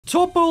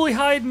Toppoli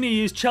hired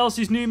me as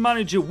Chelsea's new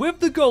manager with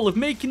the goal of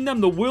making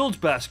them the world's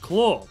best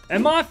club.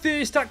 And my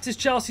first act as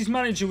Chelsea's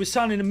manager was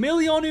signing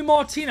Emiliano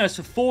Martinez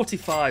for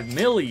 45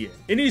 million.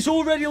 And he's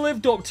already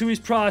lived up to his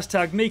price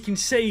tag, making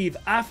save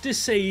after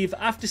save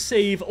after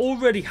save,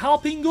 already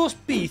helping us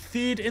be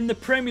third in the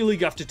Premier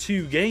League after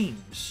 2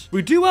 games.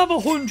 We do have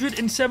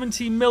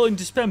 117 million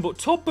to spend, but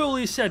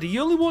Toppoli said he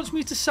only wants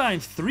me to sign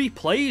 3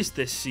 players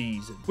this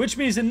season. Which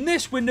means in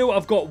this window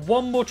I've got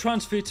 1 more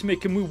transfer to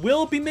make, and we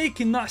will be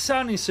making that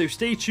signing, so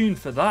stay tuned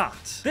for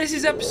that. This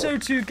is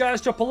episode 2,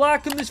 guys. Drop a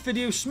like on this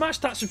video, smash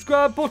that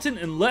subscribe button,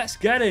 and let's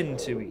get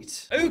into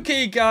it.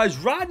 Okay, guys,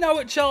 right now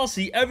at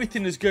Chelsea,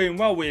 everything is going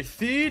well. We're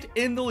third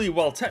in the league,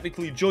 well,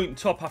 technically joint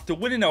top after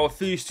winning our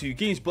first 2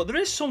 games, but there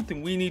is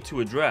something we need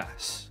to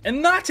address.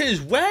 And that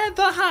is, where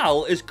the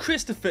hell is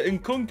Christopher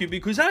Nkunku?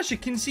 Because as you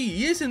can see,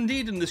 he is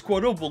indeed in the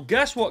squad up. Well,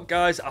 guess what,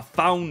 guys? I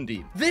found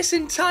him. This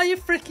entire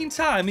freaking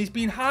time, he's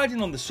been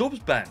hiding on the subs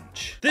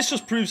bench. This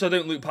just proves I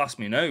don't look past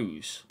my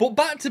nose. But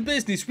back to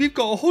business, we've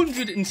got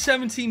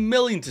 117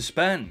 million to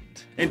spend.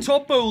 And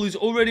Toppoli's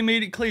already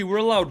made it clear we're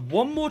allowed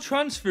 1 more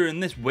transfer in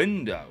this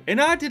window. And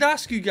I did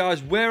ask you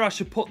guys where I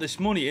should put this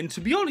money, and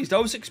to be honest, I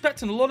was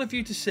expecting a lot of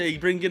you to say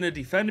bring in a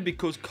defender,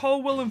 because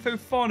Colwill and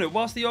Fofana,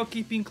 whilst they are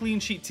keeping clean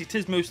sheets, it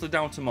is mostly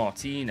down to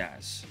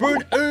Martinez. But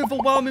an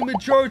overwhelming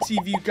majority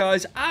of you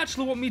guys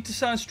actually want me to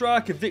sign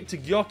striker Viktor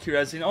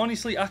Gyokeres, and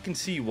honestly, I can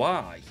see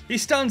why. He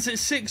stands at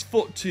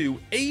 6'2",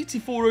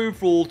 84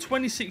 overall,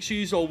 26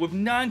 years old with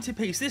 90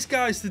 pace. This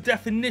guy's the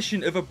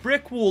definition of a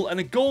brick wall and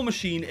a goal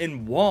machine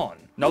in one.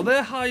 Now,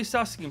 their highest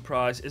asking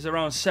price is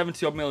around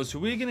 70 odd million, so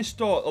we're going to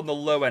start on the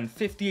low end,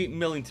 58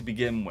 million to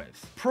begin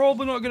with.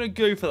 Probably not going to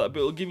go for that, but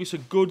it'll give us a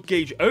good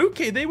gauge.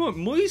 Okay, they want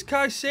Moise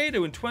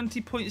Caicedo and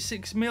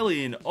 20.6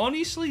 million.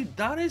 Honestly,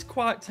 that is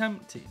quite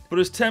tempting. But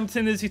as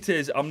tempting as it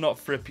is, I'm not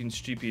fripping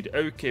stupid.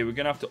 Okay, we're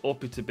going to have to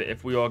up it a bit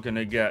if we are going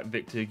to get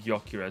Viktor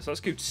Gyokeres.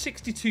 Let's go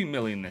 62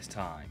 million this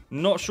time.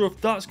 Not sure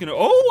if that's going to...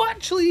 Oh,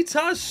 actually, it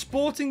has.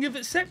 Sporting have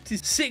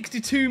accepted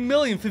 62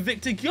 million for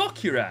Viktor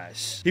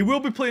Gyokeres. He will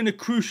be playing a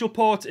crucial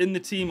part in the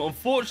team.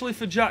 Unfortunately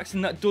for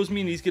Jackson, that does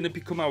mean he's going to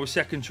become our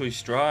second choice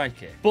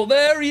striker. But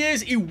there he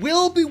is. He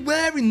will be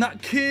wearing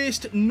that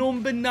cursed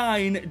number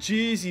 9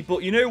 jersey.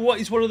 But you know what?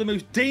 He's one of the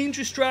most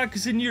dangerous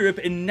strikers in Europe,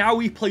 and now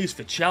he plays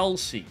for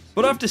Chelsea.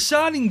 But after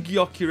signing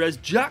Gyökeres,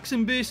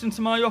 Jackson burst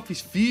into my office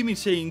fuming,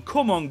 saying,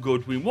 "Come on,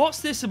 Goodwin, what's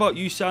this about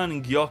you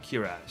signing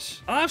Gyökeres?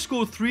 I've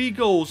scored 3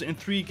 goals in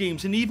 3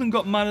 games and even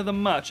got man of the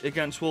match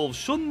against Wolves.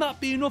 Shouldn't that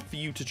be enough for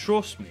you to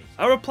trust me?"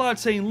 I replied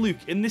saying, "Luke,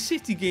 in the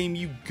City game,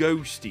 you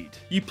ghosted.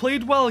 You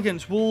played well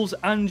against Wolves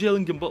and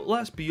Gillingham, but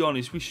let's be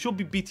honest, we should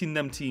be beating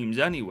them teams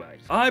anyway.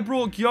 I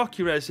brought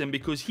Gyökeres in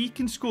because he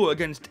can score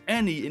against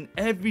any and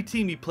every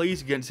team he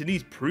plays against, and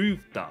he's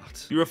proved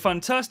that. You're a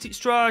fantastic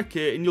striker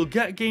and you'll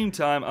get game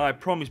time, I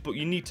promise, but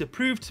you need to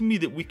prove to me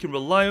that we can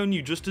rely on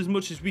you just as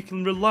much as we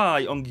can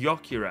rely on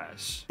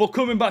Gyökeres." But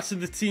coming back to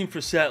the team for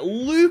a sec,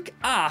 look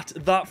at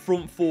that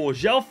front 4.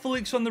 João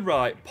Felix on the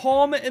right,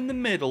 Palmer in the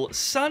middle,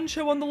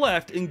 Sancho on the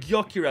left, and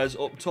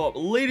Gyökeres up top.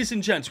 Ladies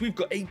and gents, we've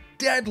got a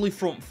deadly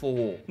front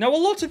 4. Now, a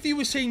lot of you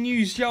were saying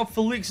use João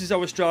Felix as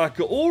our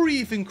striker, or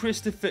even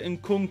Christopher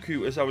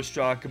Nkunku as our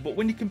striker, but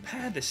when you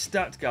compare the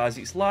stats, guys,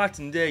 it's light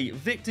and day.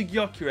 Viktor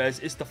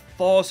Gyokeres is the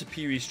far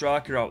superior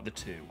striker out of the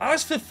 2.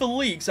 As for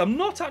Felix, I'm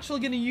not actually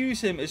going to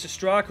use him as a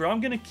striker. I'm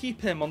going to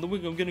keep him on the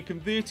wing. I'm going to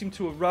convert him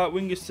to a right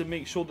winger to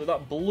make sure that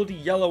that bloody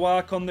yellow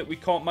icon that we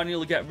can't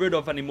manually get rid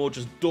of anymore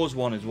just does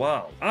one as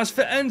well. As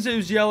for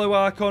Enzo's yellow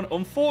icon,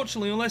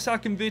 unfortunately, unless I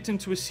convert him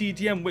to a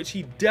CDM, which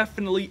he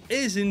definitely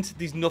isn't,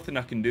 there's nothing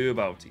I can do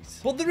about it.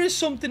 But there is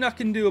something I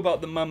can do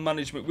about the man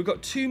management. We've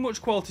got too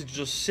much quality to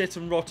just sit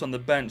and rot on the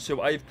bench,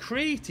 so I have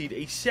created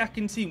a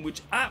second team,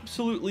 which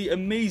absolutely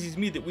amazes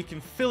me that we can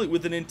fill it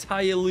with an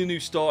entirely new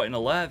starting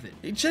 11.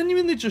 It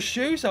genuinely just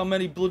shows how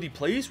many bloody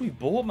players we've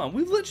bought, man.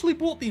 We've literally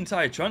bought the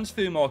entire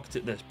transfer market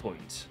at this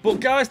point. But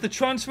guys, the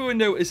transfer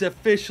window is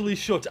officially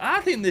shut.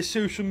 I think this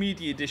social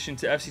media addition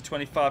to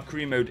FC25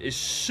 career mode is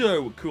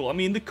so cool. I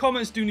mean, the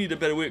comments do need a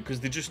bit of work because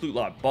they just look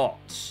like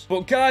bots.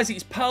 But guys,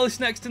 it's Palace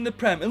next in the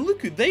Prem, and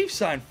look who they've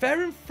signed.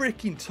 Ferran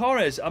freaking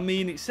Torres. I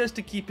mean, it says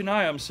to keep an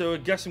eye on, so I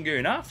guess I'm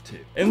going to have to.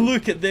 And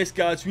look at this,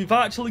 guys. We've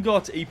actually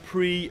got a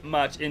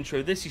pre-match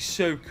intro. This is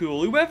so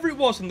cool. Whoever it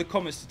was in the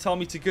comments to tell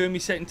me to go in my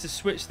setting to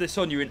switch this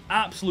on, you're an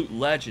absolute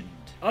legend.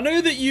 I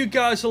know that you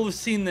guys will have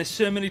seen this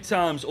so many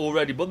times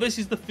already, but this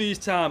is the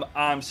first time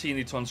I'm seeing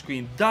it on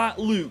screen. That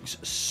looks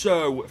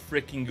so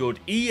freaking good.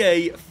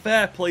 EA,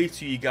 fair play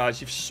to you guys.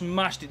 You've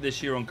smashed it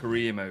this year on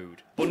career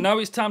mode. But now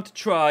it's time to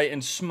try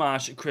and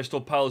smash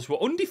Crystal Palace. We're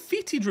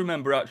undefeated,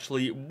 remember,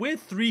 actually,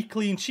 with 3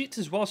 clean sheets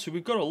as well, so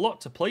we've got a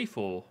lot to play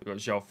for. We've got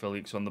João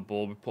Felix on the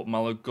ball. We put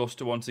Malo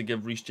Gusto on to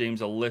give Reece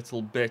James a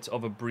little bit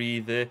of a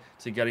breather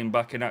to get him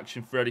back in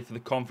action, ready for the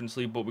Conference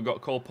League. But we've got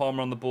Cole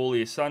Palmer on the ball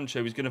here.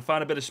 Sancho is going to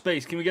find a bit of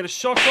space. Can we get a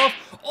shot off?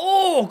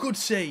 Oh, good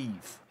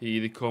save.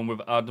 Here they come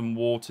with Adam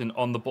Wharton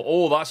on the ball.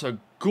 Oh, that's a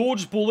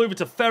gorgeous ball over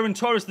to Ferran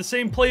Torres, the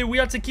same player we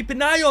had to keep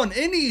an eye on,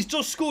 and he's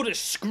just scored a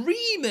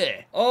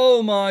screamer.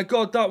 Oh my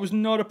god, that was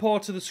not a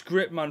part of the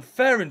script, man.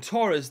 Ferran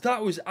Torres,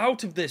 that was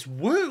out of this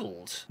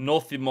world.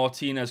 Nothing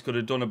Martinez could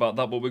have done about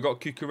that, but we've got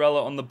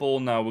Gyökeres on the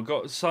ball now. We've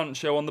got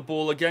Sancho on the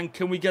ball again.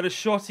 Can we get a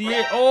shot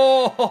here?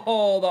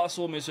 Oh, that's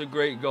almost a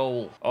great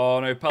goal.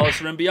 Oh no,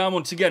 Palace are in behind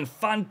once again.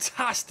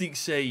 Fantastic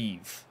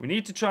save. We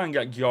need to try and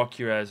get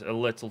Gyökeres a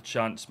little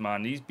chance,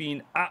 man. He's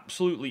been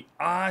absolutely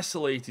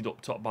isolated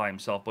up top by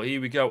himself, but here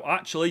we go.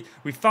 Actually,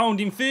 we found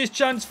him. First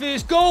chance,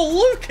 first goal.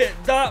 Look at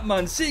that,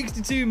 man.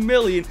 62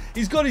 million.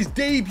 He's got his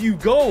debut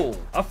goal.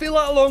 I feel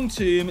like long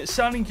term,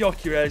 signing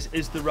Gyökeres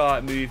is the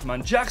right move,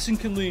 man. Jackson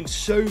can learn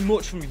so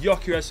much from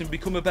Gyökeres and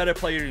become a better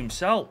player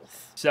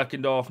himself.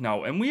 Second half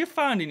now, and we are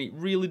finding it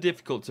really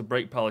difficult to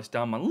break Palace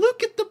down, man.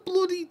 Look at the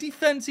bloody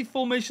defensive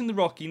formation the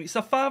Rocky, and it's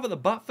a 5 at the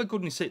back, for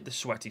goodness sake, the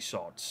sweaty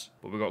sods.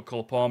 But we've got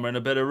Cole Palmer in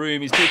a bit of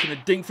room. He's taking a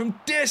dink from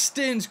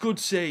distance. Good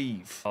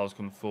save. Palace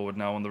coming forward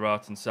now on the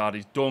right-hand side.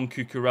 He's done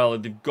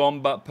Gyökeres. They've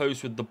gone back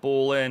post with the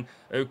ball in.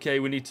 Okay,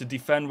 we need to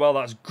defend well.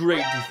 That's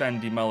great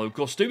defending, Malo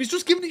Gusto. He's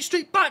just giving it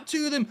straight back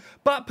to them.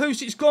 Back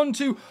post it's gone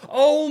to.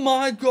 Oh,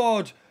 my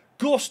God.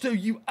 Gusto,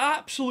 you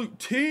absolute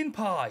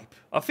turnpipe.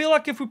 I feel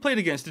like if we played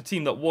against a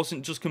team that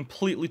wasn't just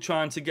completely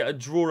trying to get a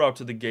draw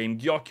out of the game,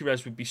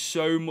 Gyökeres would be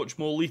so much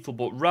more lethal.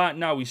 But right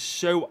now, he's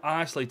so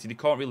isolated, he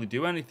can't really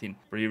do anything.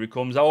 But here he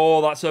comes.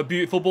 Oh, that's a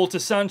beautiful ball to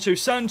Sancho.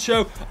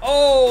 Sancho,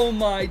 oh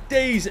my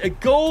days. A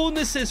goal and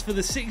assist for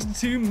the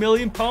 £62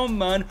 million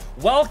man.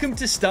 Welcome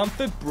to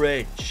Stamford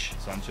Bridge.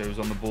 Sancho's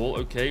on the ball.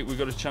 Okay, we've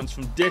got a chance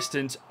from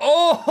distance.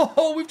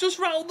 Oh, we've just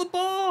rattled the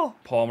bar.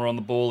 Palmer on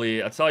the ball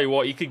here. I tell you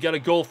what, he could get a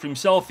goal for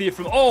himself here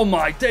from... Oh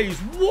my days,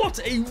 what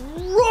a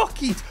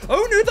rocket.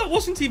 Oh no, that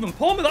wasn't even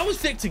Palmer. That was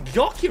Viktor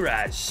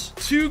Gyokeres.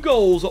 2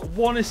 goals,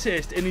 1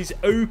 assist in his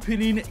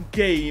opening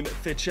game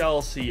for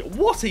Chelsea.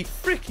 What a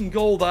freaking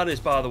goal that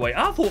is, by the way.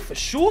 I thought for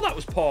sure that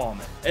was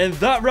Palmer. And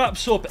that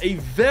wraps up a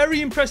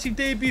very impressive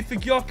debut for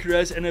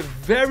Gyökeres and a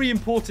very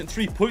important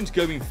 3 points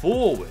going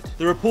forward.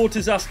 The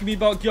reporters asking me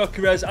about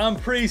Gyökeres, I'm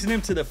praising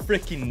him to the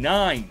freaking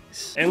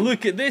 9s. And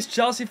look at this,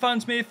 Chelsea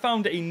fans may have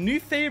found a new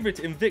favourite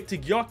in Viktor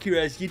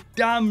Gyokeres. You're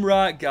damn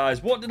right,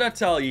 guys. What did I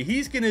tell you?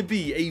 He's going to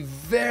be a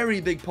very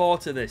big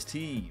part of this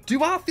team.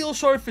 Do I feel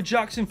sorry for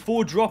Jackson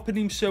for dropping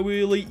him so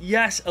early?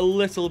 Yes, a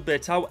little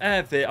bit.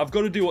 However, I've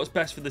got to do what's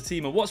best for the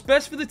team, and what's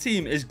best for the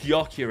team is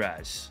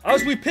Gyökeres.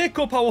 As we pick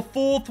up our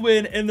 4th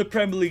win in the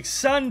Premier League,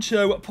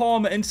 Sancho,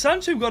 Palmer, and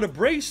Sancho got a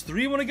brace.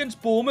 3-1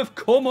 against Bournemouth.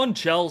 Come on,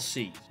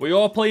 Chelsea. We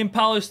are playing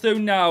Palace though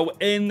now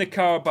in the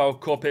Carabao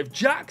Cup. If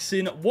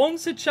Jackson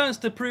wants a chance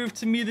to prove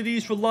to me that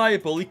he's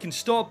reliable, he can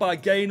start by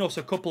getting us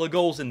a couple of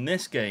goals in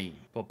this game.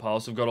 But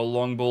Palace have got a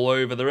long ball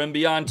over. They're in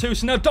behind too.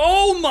 So now,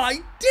 oh my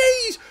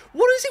days!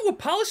 What is it with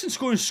Palace and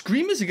scoring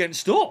screamers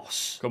against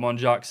us? Come on,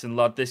 Jackson,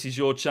 lad. This is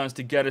your chance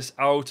to get us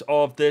out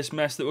of this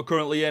mess that we're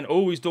currently in.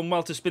 Oh, he's done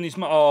well to spin his...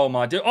 Oh,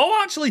 my dear. Oh,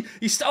 actually,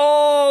 he's...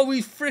 Oh,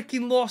 we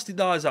freaking lost it.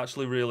 That is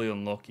actually really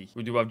unlucky.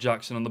 We do have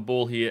Jackson on the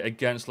ball here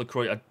against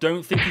Lacroix. I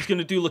don't think he's going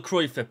to do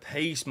Lacroix for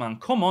pace, man.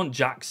 Come on,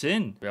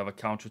 Jackson. We have a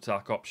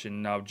counter-attack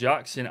option now.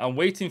 Jackson, I'm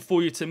waiting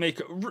for you to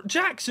make...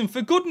 Jackson,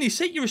 for goodness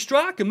sake, you're a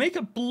striker. Make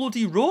a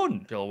bloody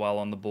run. Chilwell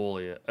on the ball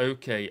here.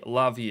 Okay,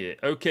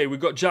 Lavia. Okay, we've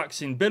got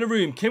Jackson. Bit of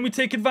room. Can we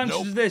take advantage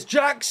of this?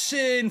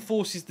 Jackson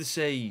forces the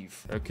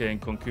save. Okay,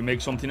 and Nkunku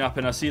makes something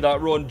happen. I see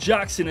that run.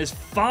 Jackson has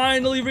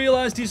finally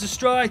realised he's a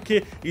striker.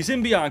 He's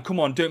in behind.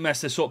 Come on, don't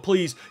mess this up,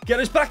 please. Get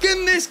us back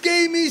in this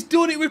game. He's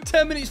done it with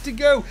 10 minutes to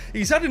go.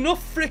 He's had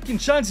enough freaking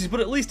chances,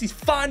 but at least he's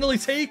finally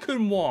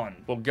taken one.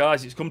 But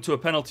guys, it's come to a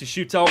penalty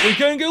shootout. We're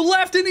going to go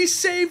left, and he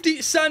saved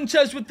it.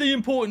 Sanchez with the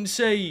important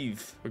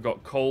save. We've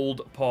got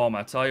Cold Palmer.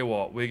 I tell you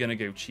what, we're going to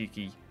go cheeky.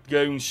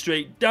 Going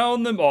straight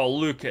down them. Oh,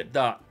 look at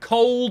that.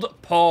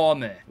 Cold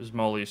Palmer. There's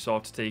Molly saw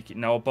to take it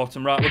now.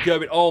 Bottom right. We're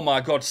going. Oh, my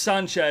God.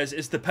 Sanchez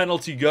is the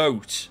penalty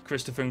goat.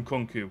 Christopher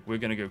Nkunku. We're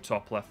going to go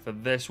top left for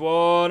this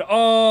one.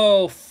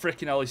 Oh,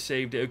 freaking hell. He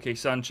saved it. Okay,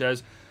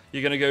 Sanchez.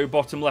 You're going to go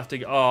bottom left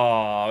again.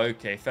 Oh,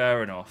 okay.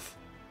 Fair enough.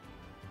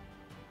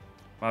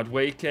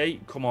 Madwake,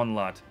 come on,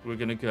 lad. We're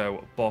going to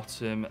go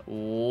bottom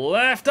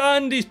left,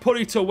 and he's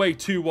put it away.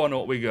 2-1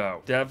 up we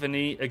go.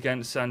 Devaney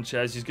against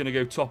Sanchez. He's going to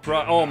go top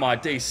right. Oh, my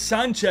days.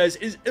 Sanchez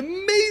is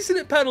amazing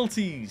at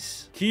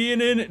penalties.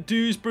 Keenan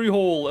Dewsbury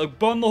Hall, a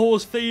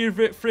Bonlahor's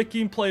favourite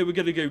freaking player. We're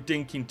going to go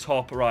dinking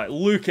top right.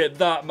 Look at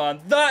that, man.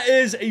 That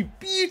is a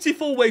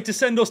beautiful way to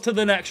send us to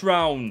the next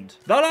round.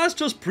 That has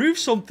just proved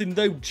something,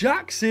 though.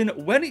 Jackson,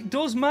 when it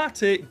does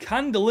matter,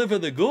 can deliver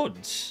the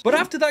goods. But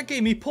after that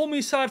game, he pulled me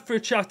aside for a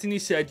chat, and he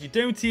said, you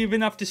don't even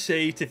have to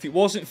say it. If it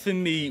wasn't for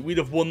me, we'd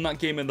have won that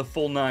game in the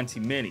full 90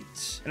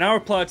 minutes. And I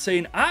replied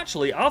saying,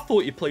 actually, I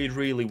thought you played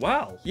really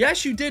well.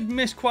 Yes, you did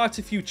miss quite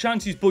a few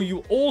chances, but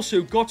you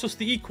also got got us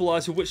the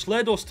equaliser, which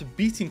led us to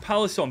beating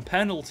Palace on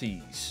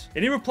penalties.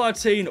 And he replied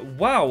saying,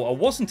 wow, I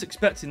wasn't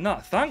expecting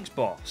that. Thanks,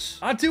 boss.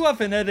 I do have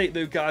an headache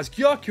though, guys.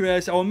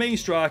 Gyökeres, our main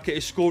striker,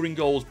 is scoring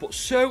goals, but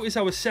so is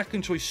our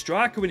second choice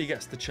striker when he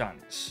gets the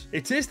chance.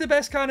 It is the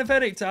best kind of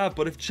headache to have,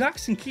 but if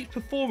Jackson keeps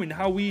performing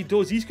how he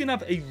does, he's going to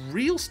have a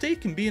real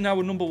stake in being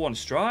our #1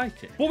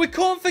 striker. But we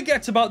can't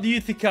forget about the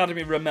youth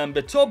academy,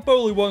 remember. Todd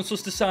Bowley wants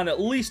us to sign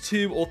at least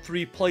 2 or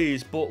 3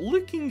 players, but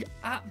looking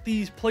at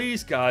these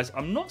players, guys,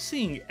 I'm not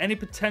seeing any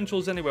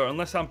potentials anywhere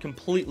unless I'm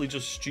completely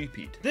just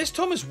stupid. This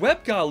Thomas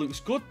Webb guy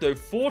looks good though,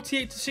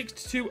 48 to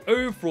 62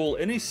 overall,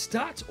 and his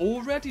stats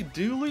already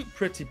do look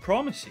pretty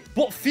promising.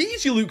 But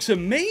Fiji looks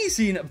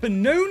amazing.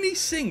 Benoni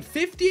Singh,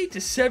 58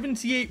 to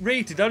 78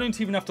 rated. I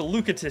don't even have to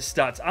look at his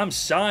stats. I'm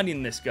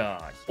signing this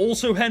guy.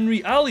 Also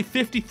Henry Ali,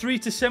 53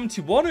 to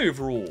 71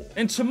 overall.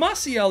 And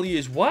Tomasi Ali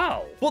as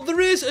well. But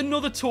there is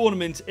another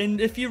tournament,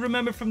 and if you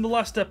remember from the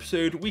last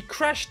episode, we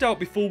crashed out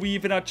before we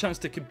even had a chance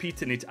to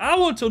compete in it. I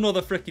want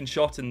another freaking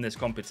shot in this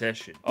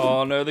competition.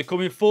 Oh no, they're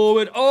coming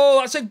forward. Oh,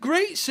 that's a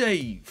great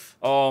save.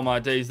 Oh my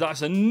days,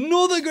 that's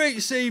another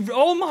great save.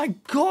 Oh my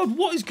god,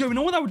 what is going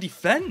on with our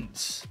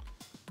defense?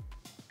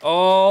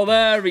 Oh,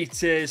 there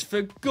it is.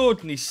 For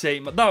goodness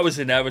sake, man. That was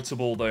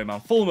inevitable, though, man.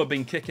 Fulham have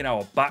been kicking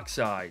our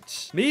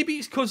backsides. Maybe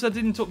it's because I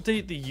didn't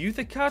update the youth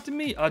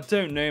academy? I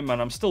don't know, man.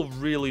 I'm still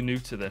really new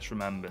to this,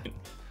 remember.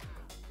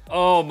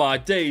 Oh my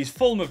days,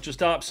 Fulham have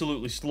just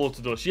absolutely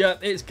slaughtered us. Yeah,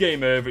 it's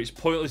game over. It's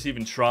pointless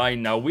even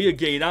trying now. We are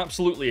getting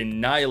absolutely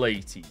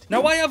annihilated.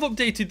 Now, I have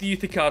updated the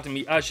youth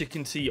academy, as you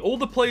can see. All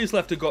the players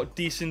left have got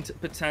decent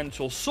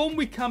potential. Some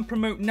we can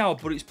promote now,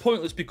 but it's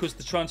pointless because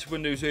the transfer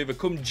window's over.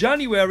 Come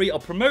January, I'll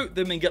promote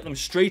them and get them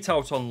straight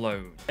out on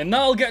loan. And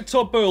that'll get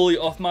Todd Bowley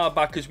off my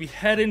back as we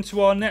head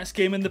into our next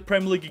game in the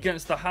Premier League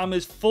against the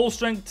Hammers.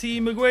 Full-strength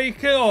team,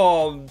 Agueka.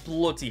 Oh,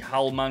 bloody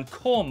hell, man.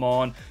 Come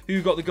on.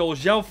 Who got the goal?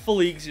 João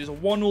Felix is a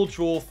 1-0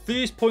 draw,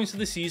 first points of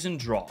the season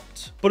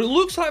dropped. But it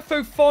looks like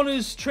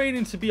Fofana's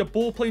training to be a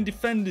ball-playing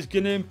defender is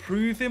going to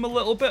improve him a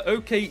little bit.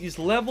 Okay, he's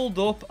leveled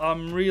up.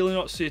 I'm really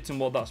not certain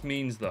what that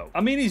means, though.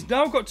 I mean, he's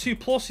now got 2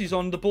 pluses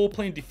on the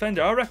ball-playing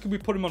defender. I reckon we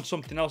put him on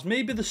something else,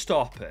 maybe the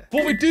stopper.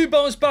 But we do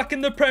bounce back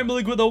in the Premier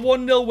League with a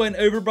 1-0 win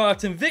over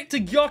Brighton. Viktor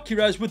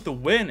Gyokeres with the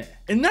winner.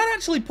 And that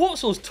actually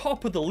puts us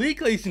top of the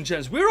league, ladies and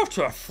gents. We're off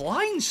to a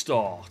flying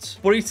start.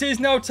 But it is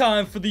now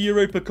time for the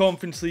Europa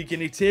Conference League,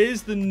 and it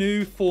is the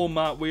new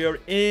format. We are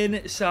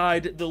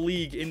inside the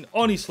league, and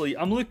honestly,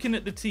 I'm looking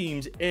at the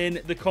teams in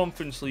the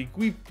Conference League.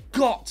 We've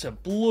got to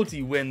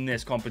bloody win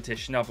this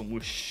competition, haven't we?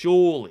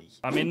 Surely.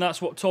 I mean,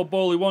 that's what Todd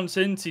Bowley wants,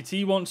 isn't it?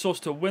 He wants us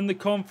to win the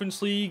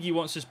Conference League, he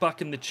wants us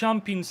back in the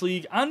Champions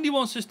League, and he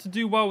wants us to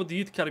do well with the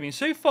Youth Academy. And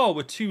so far,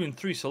 we're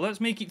 2-3, so let's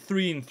make it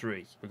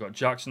 3-3. We've got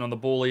Jackson on the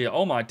ball here.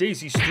 Oh my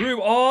days, he's through.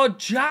 Oh,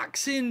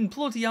 Jackson!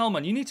 Bloody hell,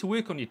 man. You need to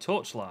work on your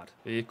touch, lad.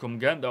 Here come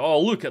Gent. Oh,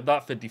 look at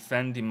that for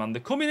defending, man.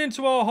 They're coming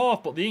into our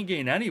half, but they ain't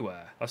getting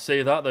anywhere. I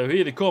say that, though.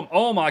 Here they come.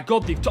 Oh my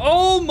god, they've...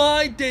 Oh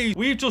my days!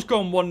 We've just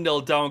gone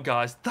 1-0 down,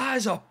 guys. That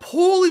is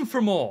appalling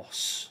from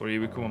us. But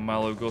here we come on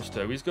Malo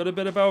Gusto. He's got a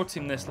bit about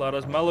him, this lad.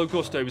 As Malo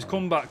Gusto, he's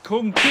come back.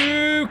 Come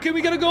through. Can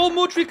we get a goal?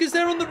 Mudryk is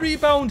there on the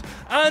rebound,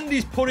 and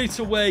he's put it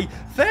away.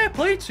 Fair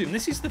play to him.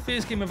 This is the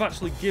first game I've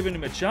actually given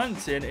him a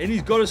chance in, and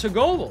he's got us a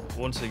goal.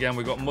 Once again,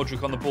 we've got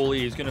Mudryk on the ball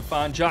here. He's going to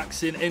find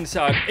Jackson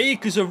inside.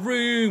 Acres of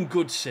room.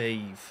 Good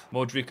save.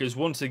 Mudryk is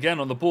once again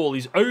on the ball.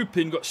 He's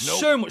open. Got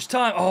so much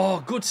time.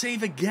 Oh, good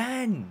save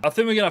again. I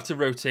think we're going to have to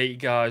rotate,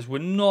 guys. We're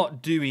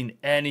not doing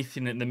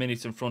anything at the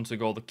minute in front of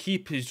goal. The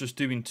keeper's just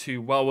doing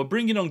too well. We're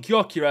bringing on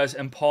Gyökeres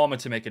and Palmer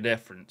to make a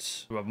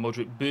difference. We have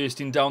Mudryk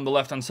bursting down the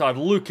left-hand side.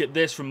 Look at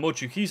this from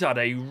Mudryk. He's had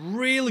a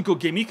really good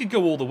game. He could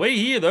go all the way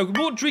here, though.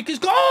 Mudryk is...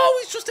 Oh,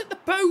 he's just at the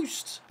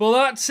post. But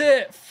that's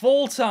it.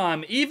 Full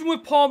time. Even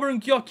with Palmer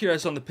and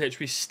Gyökeres on the pitch,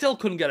 we still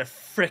couldn't get a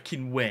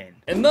freaking win.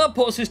 And that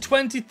puts us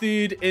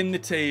 23rd in the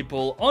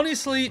table.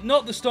 Honestly,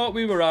 not the start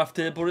we were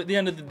after, but at the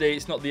end of the day,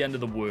 it's not the end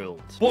of the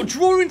world. But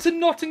drawing to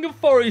Nottingham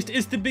Forest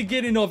is the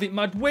beginning of it.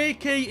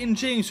 Madueke and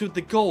James with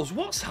the goals.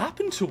 What's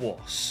happened to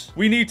us?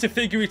 We need to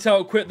figure it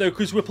out quick, though,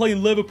 because we're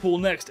playing Liverpool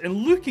next. And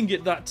looking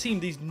at that team,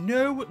 there's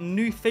no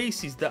new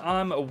faces that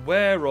I'm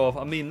aware of.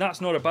 I mean,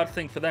 that's not a bad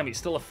thing for them. It's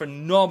still a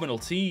phenomenal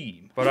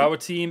team. But our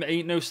team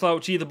ain't no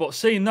slouch either. But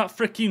saying that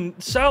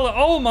freaking Salah,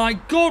 oh my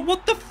god,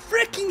 what the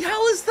freaking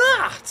hell is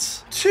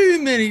that?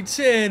 2 minutes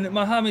in,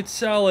 Mohamed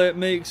Salah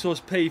makes us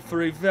pay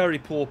for a very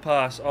poor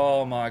pass.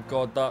 Oh my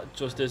god, that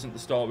just isn't the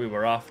start we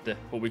were after.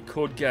 But we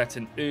could get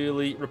an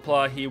early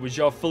reply here with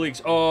João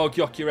Felix. Oh,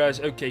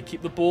 Gyökeres. Okay,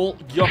 keep the ball.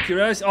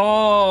 Gyökeres.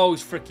 Oh,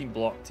 he's freaking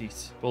blocked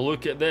it. Well,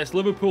 look at this.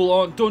 Liverpool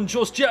aren't done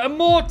just yet. And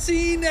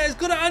Martinez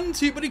got a hand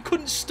to it, but he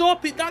couldn't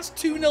stop it. That's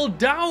 2-0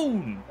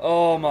 down.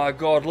 Oh my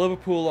god,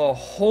 Liverpool are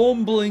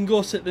humbling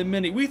us at the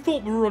minute. We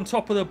thought we were on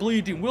top of the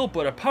bleeding world,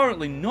 but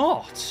apparently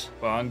not.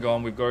 But hang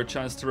on, we've got a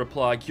chance to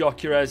reply.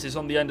 Gyökeres is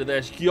on the end of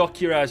this.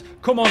 Gyökeres,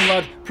 come on,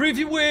 lad. Prove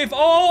your worth.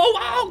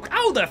 Oh,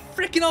 how the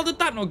freaking hell did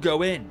that not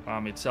go in?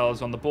 Mohamed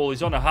Salah's on the ball.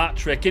 He's on a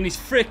hat-trick, and he's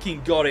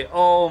freaking got it.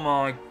 Oh,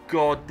 my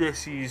God.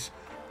 This is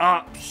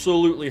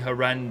absolutely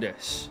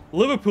horrendous.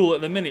 Liverpool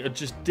at the minute are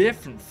just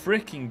different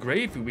freaking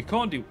gravy. We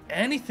can't do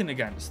anything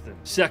against them.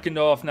 Second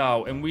half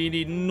now, and we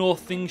need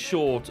nothing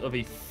short of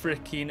a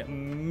freaking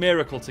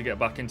miracle to get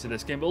back into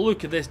this game. But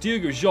look at this.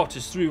 Diogo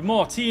Jota's through.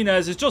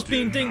 Martinez has just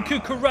been dinged.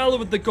 Cucurella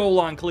with the goal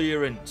line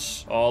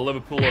clearance. Oh,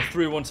 Liverpool are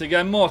through once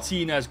again.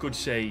 Martinez, good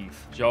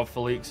save. João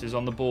Felix is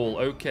on the ball.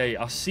 Okay,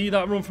 I see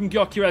that run from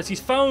Gyökeres. He's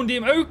found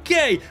him.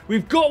 Okay,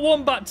 we've got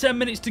one back, 10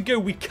 minutes to go.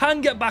 We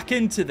can get back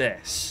into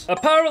this.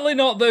 Apparently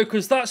not, though,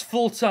 because that's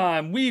full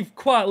time. We've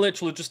quite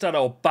literally just had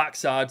our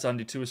backsides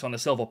handed to us on a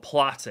silver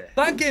platter.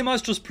 That game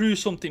has just proved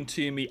something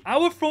to me.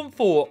 Our front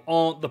four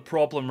aren't the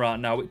problem right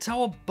now. It's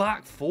our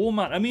back four,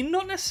 man. I mean,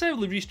 not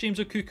necessarily Reece James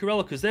or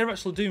Cucurella, because they're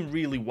actually doing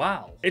really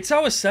well. It's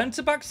our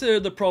centre-backs that are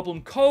the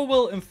problem.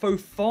 Colwill and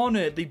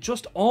Fofana, they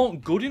just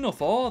aren't good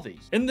enough, are they?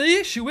 And the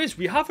issue is,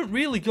 we haven't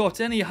really got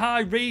any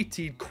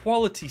high-rated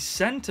quality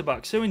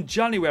centre-backs. So in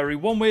January,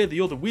 one way or the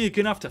other, we're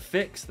going to have to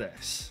fix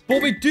this.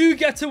 But we do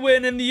get a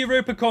win in the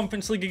Europa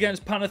Conference League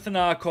against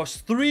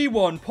Panathinaikos.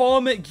 3-1.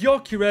 Palmer,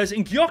 Gyökeres,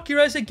 and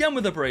Gyökeres again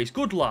with a brace.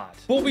 Good lad.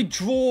 But we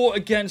draw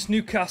against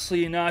Newcastle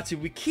United.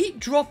 We keep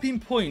dropping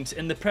points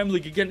in the Premier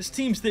League against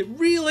teams that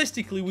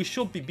realistically we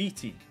should be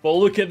beating. But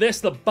look at this.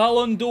 The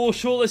Ballon d'Or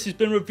shortlist has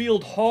been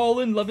revealed.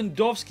 Haaland,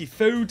 Lewandowski,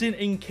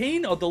 Foden, and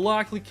Kane are the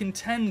likely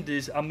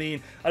contenders. I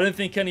mean, I don't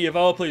think any of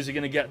our players are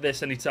going to get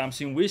this anytime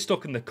soon. We're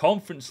stuck in the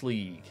Conference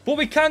League. But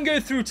we can go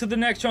through to the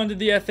next round of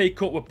the FA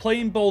Cup. We're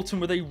playing Bolton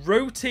with a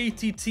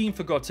rotated team,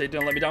 for God's sake.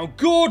 Don't let me down.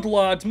 Good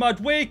lads.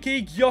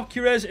 Madueke,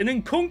 Gyökeres,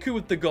 and Nkunku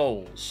with the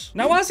goals.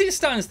 Now, as it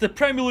stands, the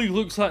Premier League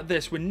looks like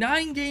this. We're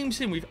 9 games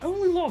in. We've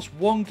only lost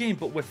 1 game,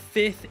 but we're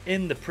 5th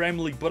in the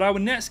Premier League. But our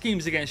next game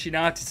is against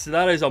United, so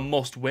that is a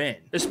must-win.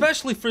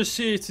 Especially for a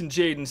certain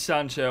Jadon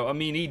Sancho. I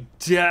mean, he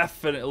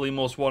definitely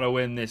must want to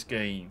win this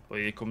game. But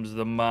here comes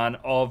the man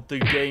of the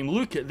game.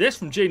 Look at this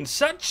from Jadon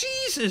Sancho.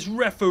 Jesus,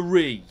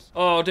 referee.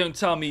 Oh, don't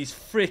tell me he's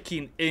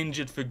freaking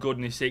injured, for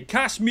goodness sake.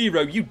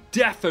 Casemiro, you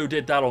defo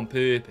did that on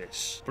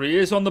purpose. But he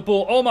is on the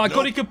ball. Oh my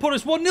God, he could put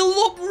us 1-0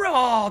 up.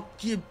 Oh,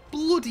 you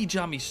bloody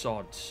jammy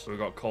sods. We've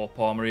got Cole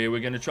Palmer here. We're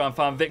going to try and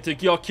find Viktor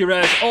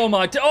Gyokeres. Oh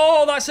my...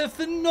 Oh, that's a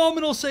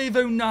phenomenal save,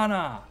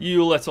 Onana.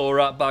 You little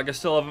rat bag. I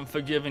still haven't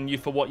forgiven you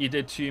for what you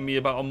did to me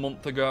about a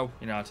month ago.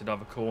 United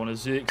have a corner.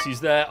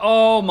 Xerxes there.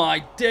 Oh my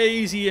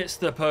days, he hits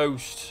the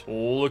post.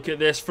 Oh, look at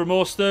this from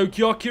us, though.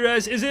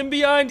 Gyökeres is in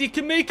behind. He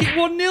can make it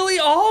 1-0.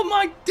 Oh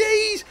my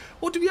days.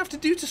 What do we have to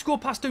do to score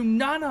past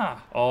Onana?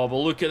 Oh, but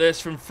look at this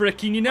from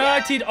freaking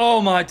United. Oh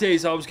my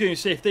days. I was going to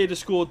say, if they'd have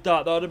scored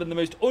that, that would have been the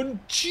most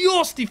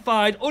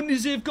unjustified,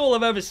 undeserved goal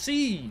I've ever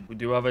seen. We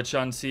do have a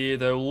chance here,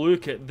 though.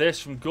 Look at this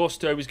from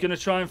Gusto. He's going to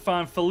try and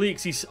find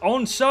Felix. He's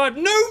onside.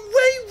 No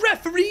way,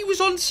 referee, he was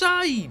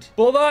onside.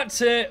 But that's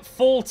it.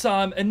 Full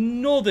time.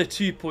 Another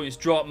 2 points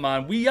drop,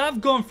 man. We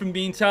have gone from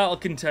being title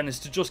contenders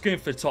to just going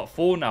for top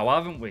 4 now,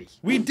 haven't we?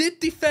 We did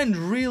defend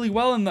really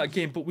well in that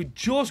game, but we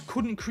just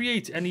couldn't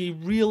create any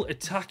real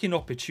attacking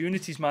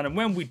opportunities, man. And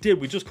when we did,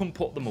 we just couldn't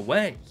put them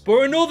away. But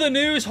in other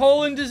news,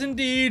 Haaland has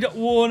indeed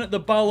won the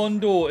Ballon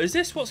d'Or. Is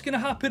this what's going to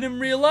happen in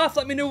real life?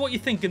 Let me know what you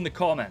think in the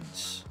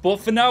comments. But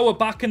for now, we're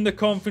back in the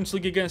Conference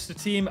League against a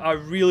team. I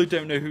really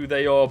don't know who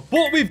they are,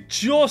 but we've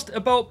just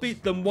about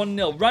beat them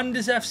 1-0.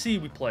 Randers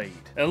FC we played.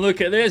 And look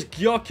at this.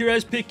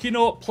 Gyökeres picking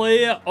up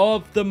player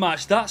of the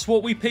match. That's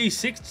what we pay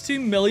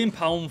 £62 million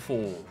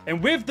for.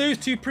 And with those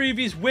 2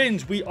 previous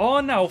wins, we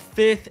are now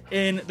 5th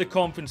in the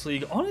Conference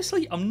League.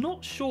 Honestly, I'm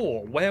not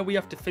sure where we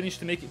have to finish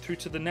to make it through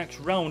to the next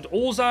round.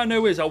 All I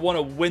know is I want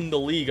to win the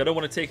league. I don't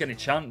want to take any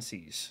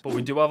chances. But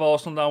we do have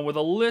Arsenal down with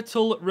a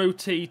little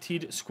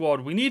rotated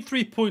squad. We need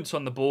 3 points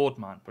on the board,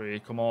 man. But here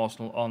come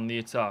Arsenal on the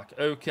attack.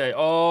 Okay.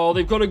 Oh,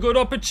 they've got a good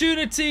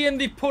opportunity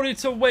and they put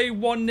it away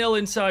 1-0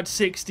 inside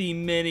 60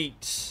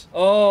 minutes.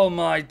 Oh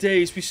my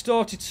days. We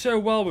started so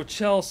well with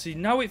Chelsea.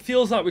 Now it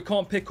feels like we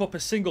can't pick up a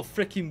single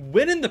freaking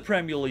win in the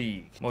Premier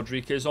League.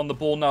 Modric is on the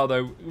ball now,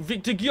 though.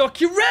 Viktor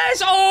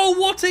Gyokeres. Oh,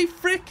 what a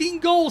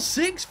freaking goal.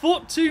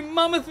 6'2"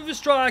 mammoth of a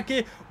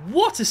striker.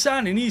 What a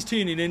signing he's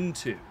turning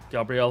into.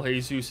 Gabriel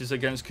Jesus is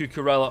against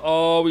Cucurella.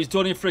 Oh, he's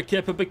done it for a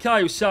kipper.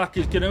 Bukayo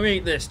Saka's going to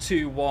make this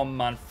 2-1,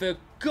 man. For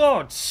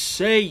God's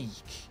sake.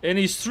 And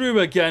he's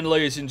through again,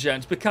 ladies and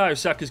gents. Bukayo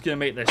Saka's going to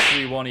make this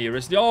 3-1 here,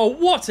 isn't he? Oh,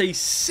 what a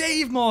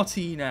save,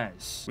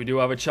 Martinez. We do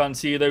have a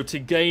chance here, though, to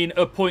gain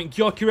a point.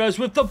 Gyökeres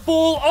with the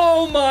ball.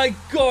 Oh, my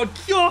God.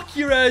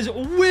 Gyökeres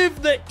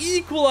with the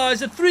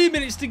equaliser. 3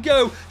 minutes to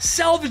go.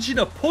 Salvaging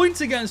a point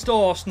against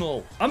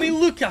Arsenal. I mean,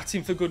 look at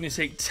him, for goodness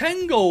sake.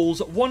 10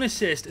 goals, 1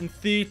 assist, and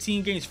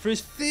 13 games. For his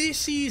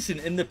first season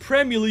in the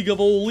Premier League of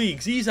all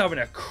leagues, he's having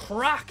a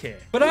cracker.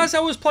 But as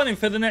I was planning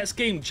for the next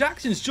game,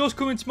 Jackson's just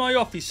coming coming to my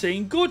office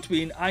saying,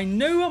 Goodwin, I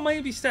know I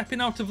may be stepping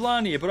out of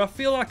line here, but I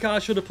feel like I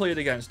should have played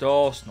against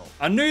Arsenal.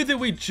 I knew that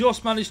we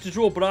just managed to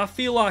draw, but I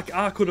feel like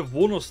I could have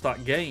won us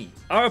that game.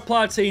 I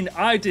replied saying,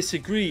 I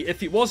disagree.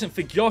 If it wasn't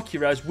for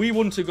Gyökeres, we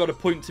wouldn't have got a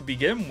point to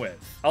begin with.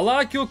 I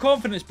like your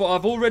confidence, but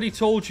I've already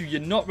told you you're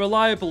not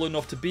reliable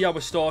enough to be our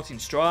starting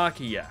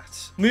striker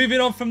yet. Moving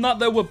on from that,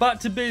 though, we're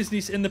back to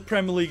business in the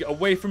Premier League,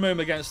 away from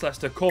home against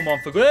Leicester. Come on,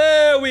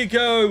 there we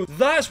go.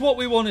 That's what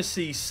we want to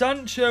see.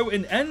 Sancho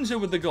and Enzo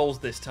with the goals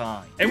this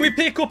time. And we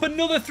pick up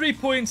another 3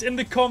 points in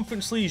the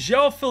Conference League.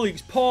 João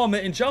Felix, Palmer,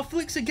 and João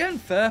Felix again,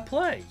 fair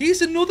play.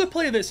 He's another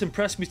player that's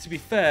impressed me, to be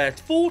fair.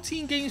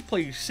 14 games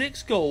played,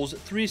 6 goals,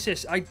 3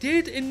 assists. I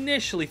did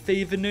initially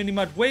favour Noni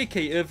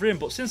Madueke over him,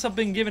 but since I've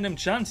been giving him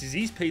chances,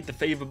 he's paid the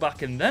favour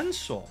back and then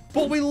some.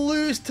 But we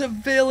lose to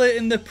Villa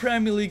in the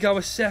Premier League,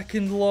 our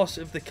second loss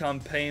of the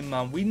campaign,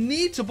 man. We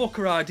need to book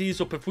our IDs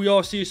up if we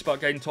are serious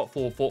about getting top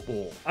 4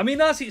 football. I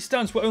mean, as it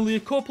stands, we're only a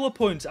couple of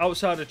points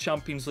outside of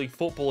Champions League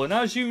football, and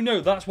as you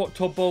know, that's what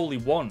Todd Bowley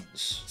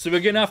wants. So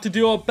we're going to have to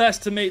do our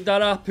best to make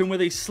that happen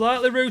with a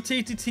slightly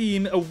rotated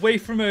team away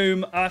from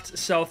home at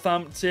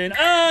Southampton,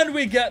 and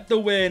we get the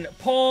win.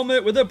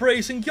 Palmer with a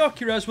brace and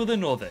Gyökeres with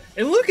another.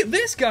 And look at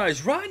this,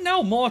 guys. Right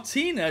now,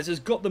 Martinez has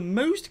got the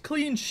most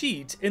clean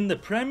sheet in the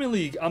Premier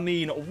League. I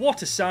mean,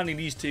 what a signing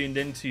he's turned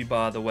into,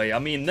 by the way. I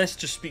mean, this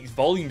just speaks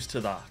volumes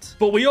to that.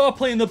 But we are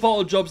playing the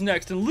bottle jobs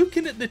next, and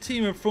looking at the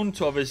team in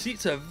front of us,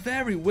 it's a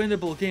very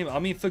winnable game. I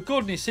mean, for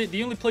goodness sake,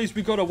 the only players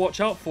we got to watch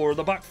out for are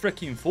the back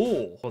freaking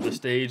 4. But the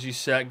stage is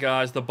set,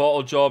 guys. The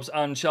bottle jobs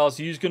and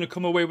Chelsea. Who's going to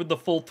come away with the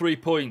full 3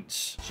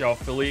 points? João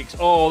Felix.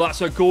 Oh,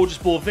 that's a gorgeous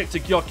ball. Viktor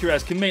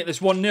Gyokeres can make this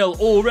 1-0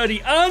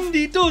 already, and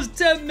he does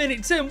 10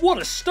 minutes in.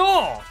 What a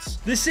start!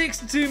 The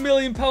 £62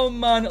 million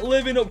man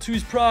living up to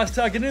his price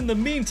tag, and in the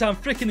meantime,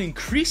 freaking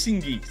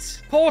increasing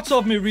it. Part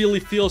of me really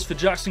feels for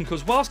Jackson,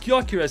 because whilst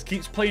Gyökeres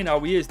keeps playing how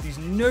he is, there's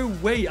no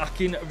way I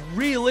can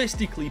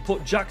realistically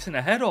put Jackson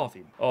ahead of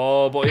him.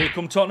 Oh, but here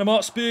come Tottenham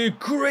Hotspur.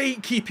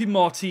 Great keeping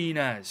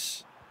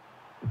Martinez.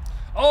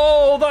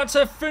 Oh, that's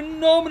a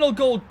phenomenal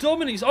goal.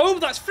 Dominic. Oh,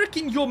 that's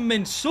freaking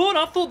Young-Min Son.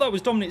 I thought that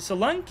was Dominic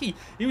Solanke.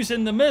 He was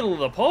in the middle of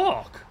the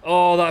park.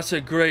 Oh, that's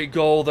a great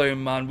goal, though,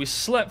 man. We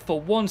slept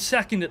for 1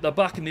 second at the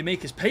back, and they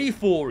make us pay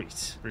for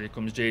it. Here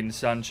comes Jadon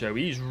Sancho.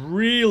 He's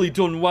really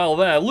done well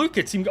there. Look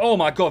at him. Oh,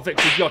 my God.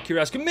 Viktor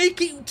Gyokeres can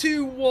make it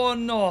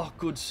 2-1. Oh,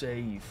 good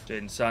save.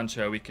 Jadon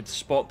Sancho, he could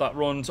spot that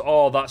run.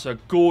 Oh, that's a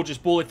gorgeous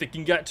ball if he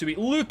can get to it.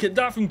 Look at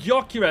that from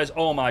Gyökeres.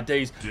 Oh, my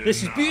days.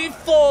 This is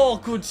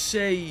beautiful. Good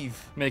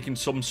save. Making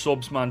some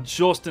subs, man,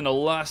 just in a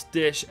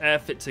last-ditch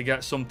effort to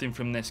get something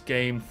from this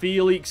game.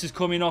 Felix is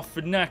coming off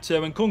for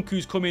Neto, and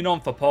Kunku's coming on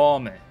for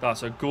Palmer.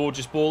 That's a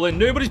gorgeous ball in.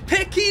 Nobody's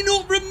picking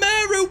up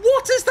Romero.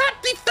 What is that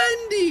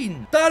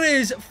defending? That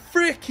is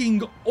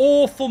freaking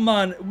awful,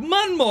 man.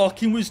 Man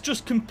marking was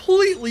just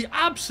completely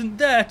absent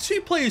there.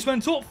 2 players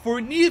went up for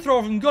it. Neither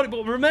of them got it,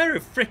 but Romero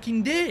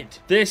freaking did.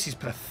 This is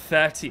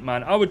pathetic,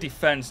 man. Our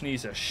defense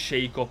needs a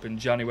shake-up in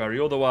January.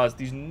 Otherwise,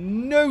 there's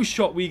no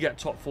shot we get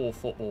top 4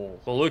 football.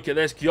 But look at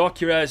this.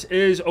 Gyökeres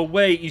is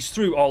away. He's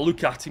through. Oh,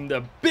 look at him.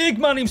 The big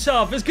man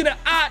himself is going to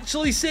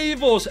actually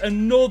save us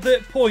another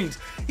point.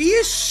 He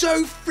is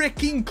so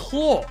freaking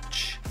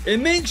clutch. It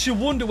makes you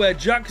wonder where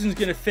Jackson's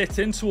going to fit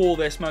into all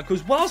this, man,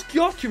 because whilst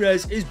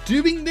Gyökeres is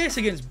doing this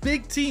against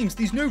big teams,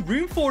 there's no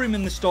room for him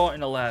in the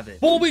starting 11.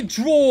 But we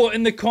draw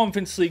in the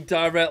Conference League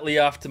directly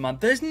after, man.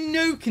 There's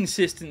no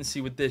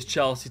consistency with this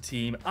Chelsea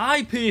team.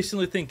 I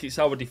personally think it's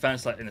our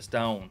defence letting us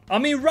down. I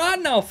mean,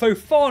 right now,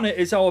 Fofana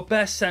is our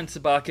best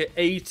centre-back at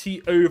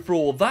 80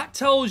 overall. That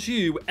tells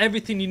you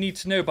everything you need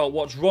to know about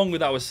what's wrong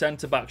with our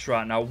centre-backs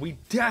right now. We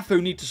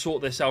definitely need to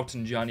sort this out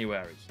in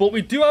January. But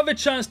we do have a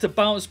chance to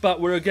bounce back.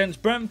 We're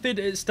against Brentford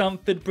at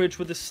Stamford Bridge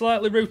with a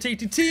slightly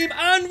rotated team,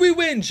 and we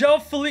win. João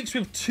Felix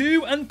with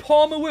 2 and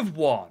Palmer with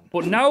 1.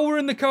 But now we're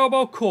in the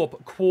Carabao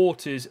Cup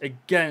quarters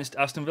against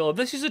Aston Villa.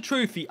 This is a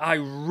trophy I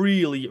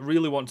really,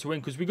 really want to win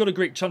because we got a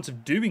great chance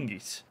of doing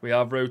it. We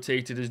have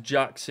rotated as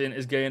Jackson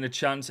is getting a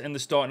chance in the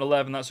starting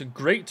 11. That's a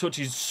great touch.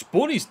 He's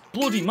spun his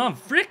bloody man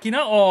freaking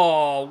out.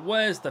 Oh,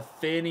 where's the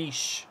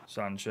finish?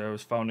 Sancho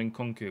has found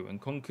Nkunku,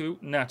 and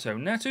Nkunku, Neto.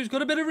 Neto's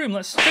got a bit of room.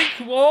 Let's take...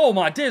 Oh,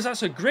 my days,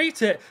 that's a great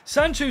hit.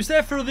 Sancho's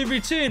there for the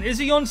return. Is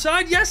he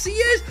onside? Yes, he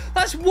is.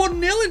 That's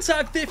 1-0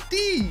 inside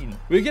 15.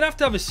 We're going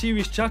to have a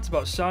serious chat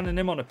about signing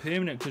him on a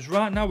permanent, because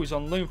right now he's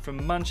on loan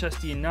from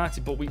Manchester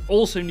United, but we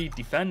also need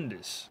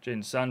defenders.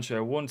 Jadon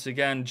Sancho, once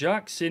again.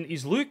 Jackson,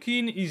 he's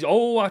looking...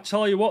 Oh, I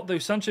tell you what, though,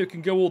 Sancho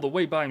can go all the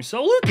way by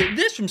himself. Look at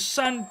this from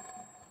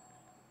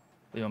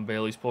Leon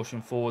Bailey's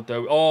pushing forward,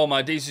 though. Oh,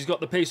 my days, he's got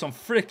the pace on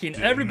freaking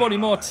everybody.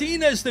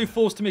 Martinez, though,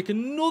 forced to make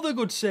another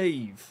good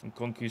save. And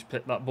Kunku's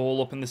picked that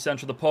ball up in the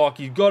centre of the park.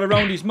 He's got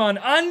around his man,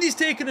 and he's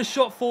taken a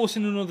shot,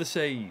 forcing another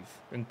save.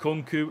 And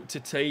Kunku to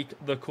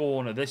take the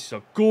corner. This is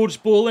a gorgeous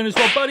ball in as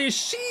well. Barrier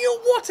shield.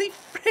 What a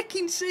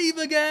freaking save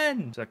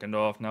again. Second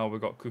half now.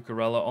 We've got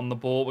Cucurella on the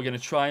ball. We're going to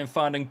try and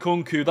find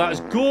Nkunku. That is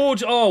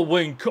gorgeous. Oh,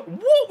 Wayne.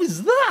 What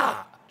was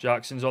that?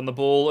 Jackson's on the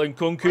ball, and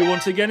Kunku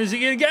once again. Is he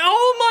going to get...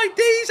 Oh, my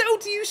days! How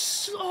do you...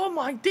 Oh,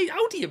 my days!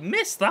 How do you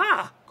miss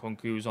that?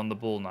 Kunku's on the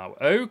ball now.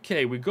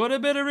 Okay, we've got a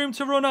bit of room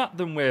to run at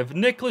them with.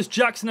 Nicholas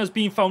Jackson has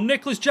been found.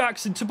 Nicholas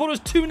Jackson to put us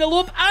 2-0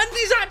 up, and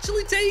he's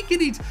actually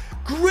taking it.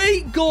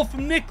 Great goal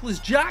from Nicholas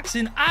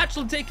Jackson,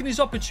 actually taking his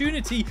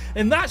opportunity,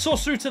 and that's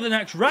us through to the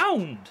next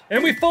round.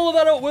 And we follow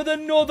that up with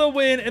another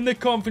win in the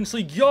Conference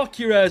League.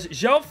 Gyökeres,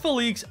 João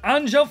Felix,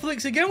 and João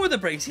Felix again with a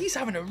brace. He's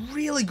having a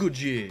really good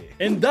year.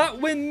 And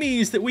that win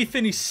means that we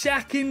finish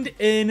second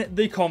in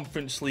the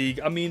Conference League.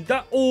 I mean,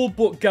 that all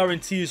but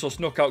guarantees us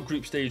knockout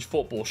group stage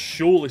football,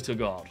 surely to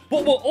God.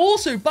 But we're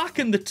also back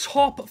in the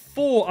top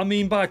 4, I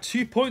mean, by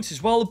 2 points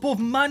as well, above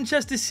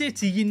Manchester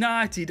City,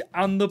 United,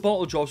 and the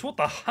Bottle Jobs. What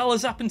the hell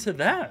has happened to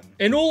them?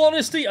 In all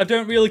honesty, I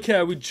don't really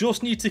care. We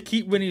just need to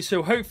keep winning,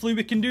 so hopefully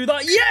we can do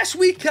that. Yes,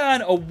 we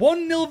can! A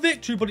 1-0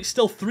 victory, but it's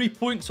still 3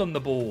 points on the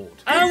board.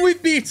 And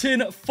we've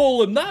beaten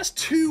Fulham. That's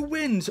 2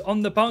 wins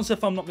on the bounce,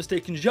 if I'm not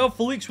mistaken. João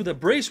Felix with a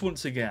brace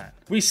once again.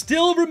 We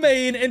still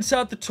remain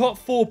inside the top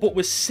 4, but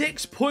we're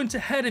 6 points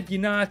ahead of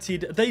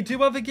United. They do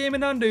have a game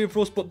in hand over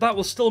us, but that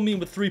will still mean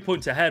we're 3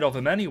 points ahead of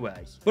them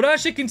anyway. But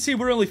as you can see,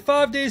 we're only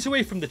 5 days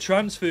away from the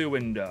transfer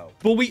window.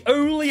 But we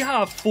only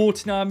have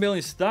 49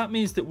 million, so that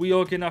means that we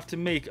are going to have to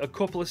make a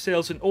couple of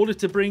sales in order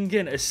to bring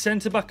in a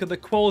centre-back of the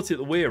quality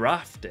that we're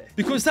after.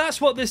 Because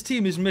that's what this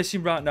team is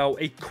missing right now,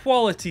 a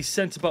quality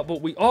centre-back.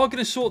 But we are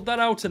going to sort that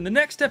out in the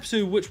next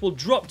episode, which will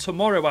drop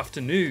tomorrow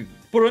afternoon.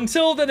 But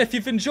until then, if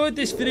you've enjoyed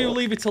this video,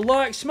 leave it a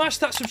like, smash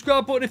that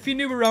subscribe button if you're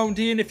new around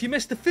here, and if you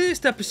missed the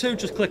first episode,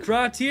 just click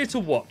right here to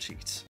watch it.